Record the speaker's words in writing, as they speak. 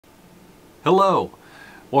Hello,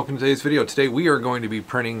 welcome to today's video. Today we are going to be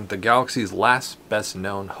printing the galaxy's last best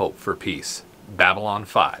known hope for peace, Babylon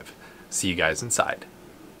 5. See you guys inside.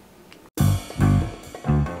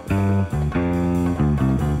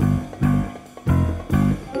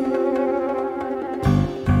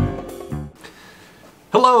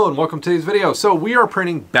 Hello and welcome to today's video. So we are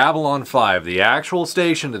printing Babylon 5, the actual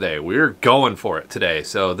station today. We're going for it today.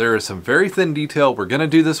 So there is some very thin detail. We're going to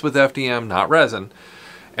do this with FDM, not resin.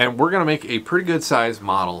 And we're going to make a pretty good size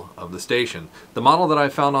model of the station. The model that I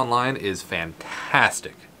found online is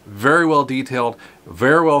fantastic. Very well detailed,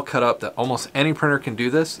 very well cut up that almost any printer can do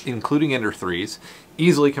this, including Ender 3s.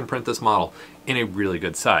 Easily can print this model in a really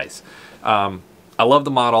good size. I love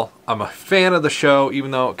the model. I'm a fan of the show,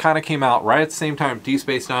 even though it kind of came out right at the same time Deep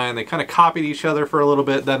Space Nine. They kind of copied each other for a little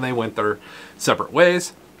bit, then they went their separate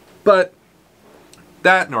ways. But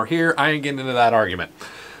that nor here, I ain't getting into that argument.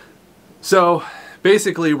 So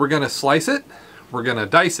basically, we're going to slice it, we're going to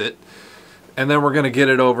dice it, and then we're going to get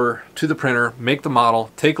it over to the printer, make the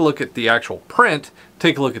model, take a look at the actual print,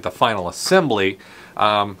 take a look at the final assembly.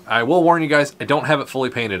 I will warn you guys, I don't have it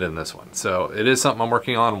fully painted in this one. So it is something I'm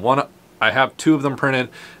working on. I have two of them printed.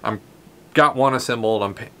 Got one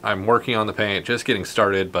assembled. I'm working on the paint, just getting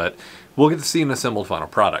started, but we'll get to see an assembled final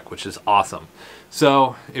product, which is awesome.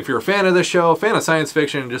 So if you're a fan of this show, fan of science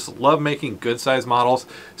fiction, and just love making good size models,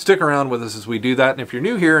 stick around with us as we do that. And if you're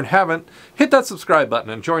new here and haven't, hit that subscribe button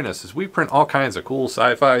and join us as we print all kinds of cool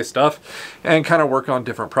sci-fi stuff and kind of work on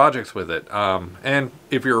different projects with it. And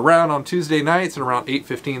if you're around on Tuesday nights at around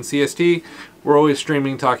 8:15 CST, we're always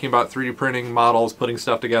streaming, talking about 3D printing models, putting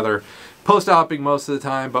stuff together, post-opping most of the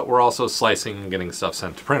time, but we're also slicing and getting stuff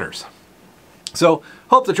sent to printers. So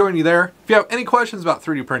hope to join you there. If you have any questions about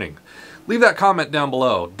 3D printing, leave that comment down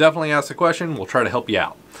below. Definitely ask a question. We'll try to help you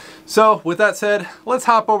out. So with that said, let's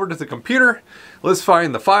hop over to the computer. Let's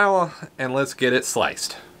find the file and let's get it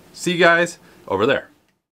sliced. See you guys over there.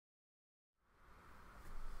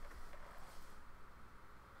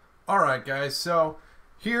 All right, guys. So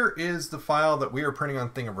here is the file that we are printing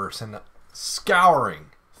on Thingiverse and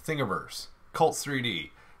scouring Thingiverse, Cults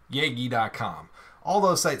 3D, Yagi.com, all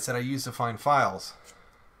those sites that I use to find files.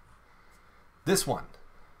 This one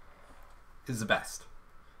is the best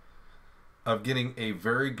of getting a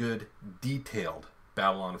very good detailed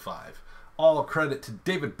Babylon 5. All credit to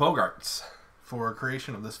David Bogarts for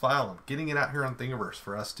creation of this file and getting it out here on Thingiverse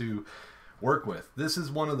for us to work with. This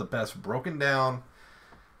is one of the best broken down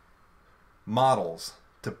models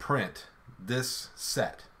to print this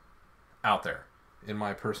set out there, in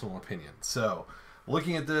my personal opinion. So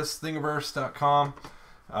looking at this, Thingiverse.com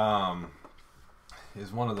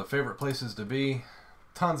is one of the favorite places to be.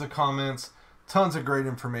 Tons of comments, tons of great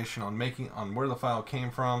information on where the file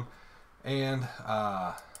came from, and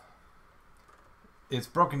it's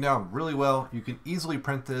broken down really well. You can easily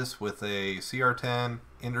print this with a CR10,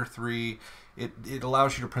 Ender 3. It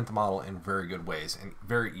allows you to print the model in very good ways and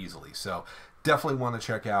very easily. So definitely want to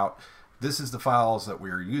check out. This is the files that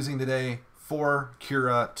we are using today for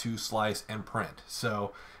Cura to slice and print.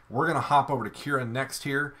 So we're going to hop over to Cura next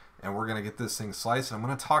here, and we're going to get this thing sliced. And I'm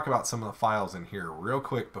going to talk about some of the files in here real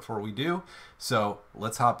quick before we do. So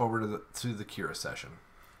let's hop over to the Cura session.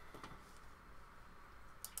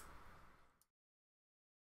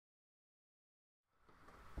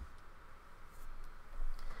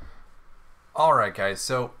 All right, guys.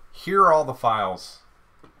 So here are all the files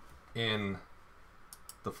in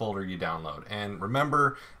the folder you download. And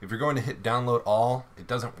remember, if you're going to hit download all, it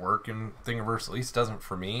doesn't work in Thingiverse, at least doesn't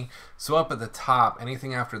for me. So up at the top,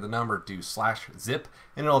 anything after the number, do /zip,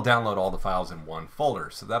 and it'll download all the files in one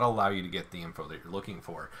folder. So that'll allow you to get the info that you're looking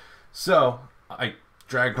for. So I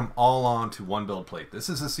dragged them all onto one build plate. This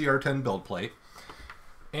is a CR10 build plate.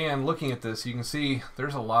 And looking at this, you can see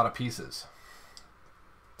there's a lot of pieces.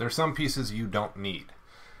 There's some pieces you don't need.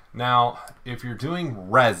 Now, if you're doing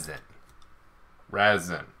resin,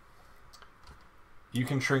 you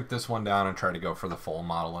can shrink this one down and try to go for the full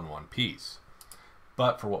model in one piece.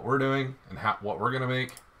 But for what we're doing and what we're going to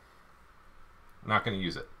make, I'm not going to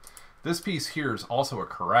use it. This piece here is also a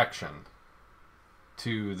correction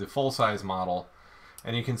to the full-size model,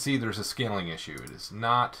 and you can see there's a scaling issue. It is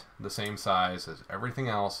not the same size as everything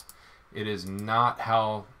else. It is not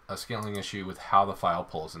a scaling issue with how the file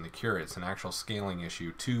pulls in the Cura. It's an actual scaling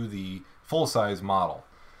issue to the full-size model.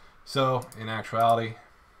 So in actuality,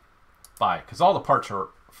 because all the parts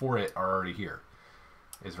for it are already here.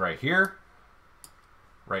 Is right here,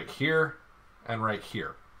 and right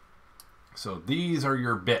here. So these are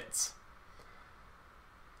your bits.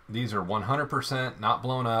 These are 100% not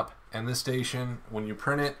blown up, and this station, when you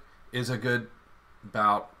print it, is a good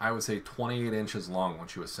about, I would say, 28 inches long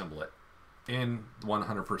once you assemble it. in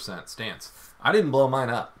 100% stance. I didn't blow mine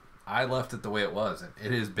up. I left it the way it was, and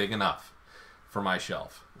it is big enough for my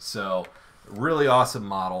shelf. So really awesome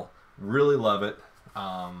model. Really love it.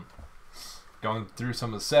 Going through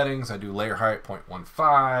some of the settings, I do layer height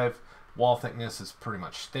 0.15. Wall thickness is pretty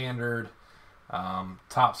much standard.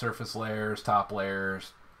 Top surface layers, top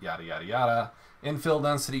layers, yada, yada, yada. Infill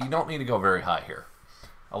density, you don't need to go very high here.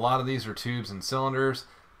 A lot of these are tubes and cylinders.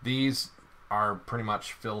 These are pretty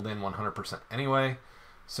much filled in 100% anyway,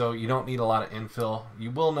 so you don't need a lot of infill.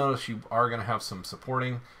 You will notice you are going to have some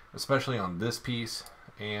supporting, especially on this piece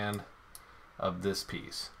and of this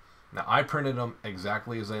piece. Now, I printed them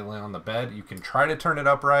exactly as they lay on the bed. You can try to turn it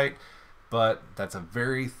upright, but that's a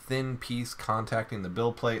very thin piece contacting the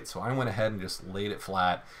build plate, so I went ahead and just laid it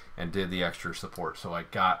flat and did the extra support, so I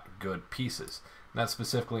got good pieces. And that's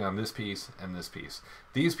specifically on this piece and this piece.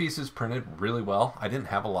 These pieces printed really well. I didn't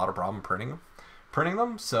have a lot of problem printing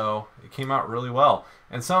them, so it came out really well.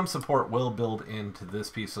 And some support will build into this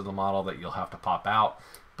piece of the model that you'll have to pop out,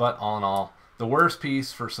 but all in all, the worst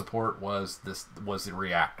piece for support was the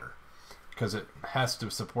reactor, because it has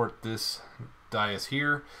to support this dais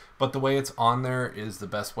here, but the way it's on there is the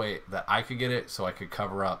best way that I could get it, so I could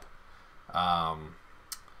cover up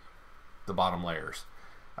the bottom layers,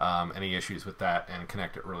 any issues with that, and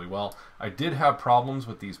connect it really well. I did have problems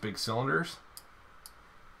with these big cylinders.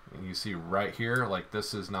 You see right here, like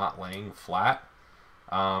this is not laying flat.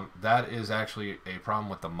 That is actually a problem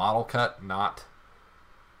with the model cut, not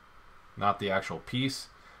the actual piece.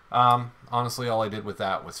 Honestly, all I did with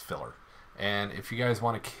that was filler. And if you guys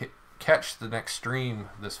want to catch the next stream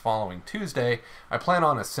this following Tuesday, I plan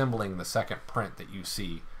on assembling the second print that you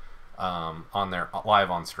see on there live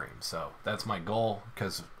on stream. So that's my goal,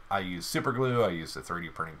 because I use super glue, I used a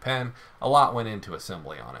 3D printing pen. A lot went into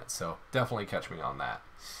assembly on it, so definitely catch me on that.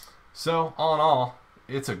 So all in all,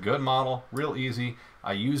 it's a good model, real easy.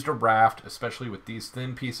 I used a raft, especially with these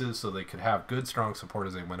thin pieces, so they could have good strong support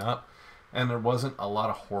as they went up, and there wasn't a lot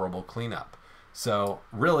of horrible cleanup. So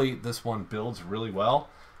really, this one builds really well.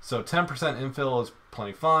 So 10% infill is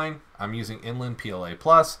plenty fine. I'm using inland PLA+,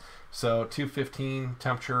 so 215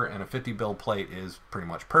 temperature and a 50 build plate is pretty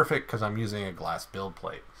much perfect, because I'm using a glass build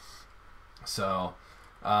plate. So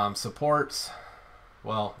supports,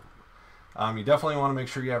 well, you definitely want to make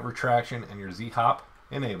sure you have retraction and your Z-hop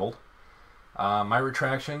enabled. My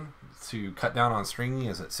retraction to cut down on stringing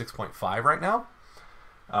is at 6.5 right now.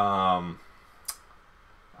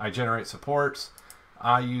 I generate supports.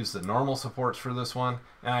 I use the normal supports for this one,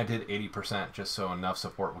 and I did 80% just so enough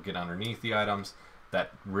support will get underneath the items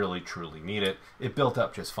that really truly need it. It built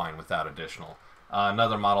up just fine without additional.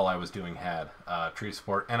 Another model I was doing had tree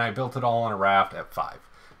support, and I built it all on a raft at 5.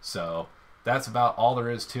 So that's about all there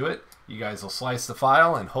is to it. You guys will slice the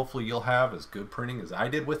file, and hopefully you'll have as good printing as I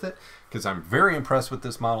did with it, because I'm very impressed with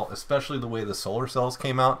this model, especially the way the solar cells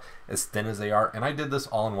came out, as thin as they are. And I did this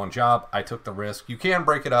all in one job. I took the risk. You can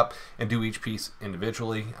break it up and do each piece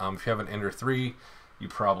individually. If you have an Ender 3, you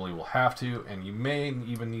probably will have to, and you may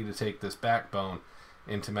even need to take this backbone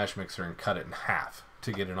into Mesh Mixer and cut it in half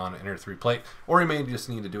to get it on an Ender 3 plate, or you may just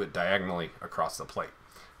need to do it diagonally across the plate.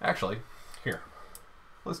 Actually, here,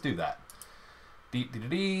 let's do that.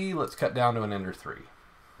 Let's cut down to an Ender 3.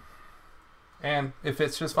 And it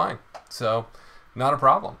fits just fine. So, not a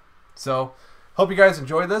problem. So, hope you guys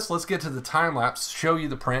enjoy this. Let's get to the time lapse, show you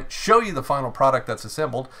the print, show you the final product that's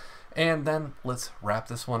assembled, and then let's wrap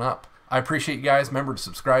this one up. I appreciate you guys. Remember to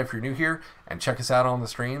subscribe if you're new here, and check us out on the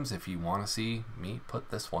streams if you want to see me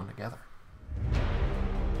put this one together.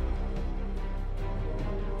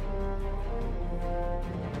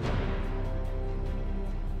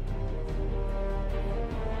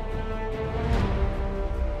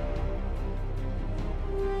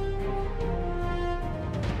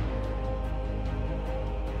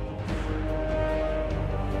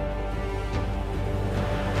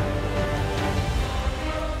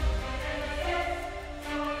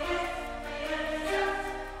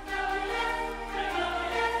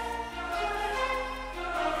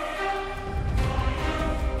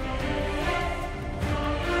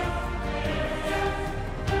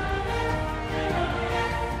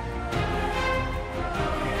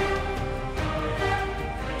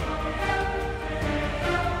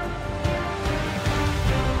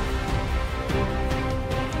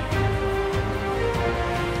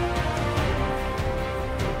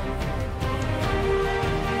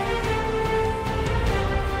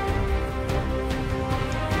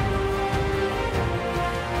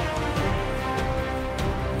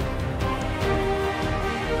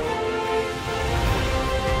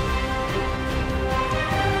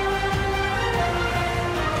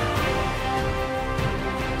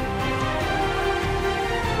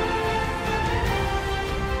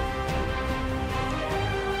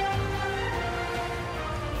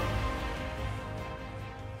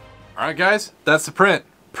 All right, guys, that's the print.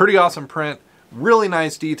 Pretty awesome print. Really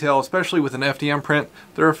nice detail, especially with an FDM print.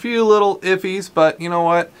 There are a few little iffies, but you know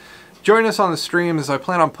what? Join us on the stream as I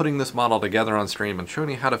plan on putting this model together on stream and showing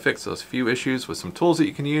you how to fix those few issues with some tools that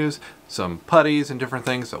you can use, some putties and different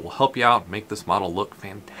things that will help you out and make this model look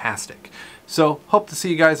fantastic. So hope to see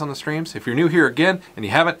you guys on the streams. If you're new here again and you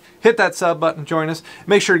haven't, hit that sub button, join us.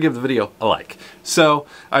 Make sure to give the video a like. So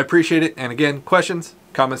I appreciate it. And again, questions,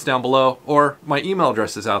 comments down below, or my email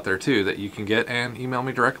address is out there too that you can get and email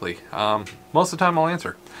me directly. Most of the time I'll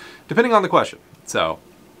answer, depending on the question. So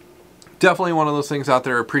definitely one of those things out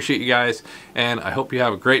there. Appreciate you guys, and I hope you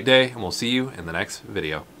have a great day, and we'll see you in the next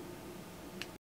video.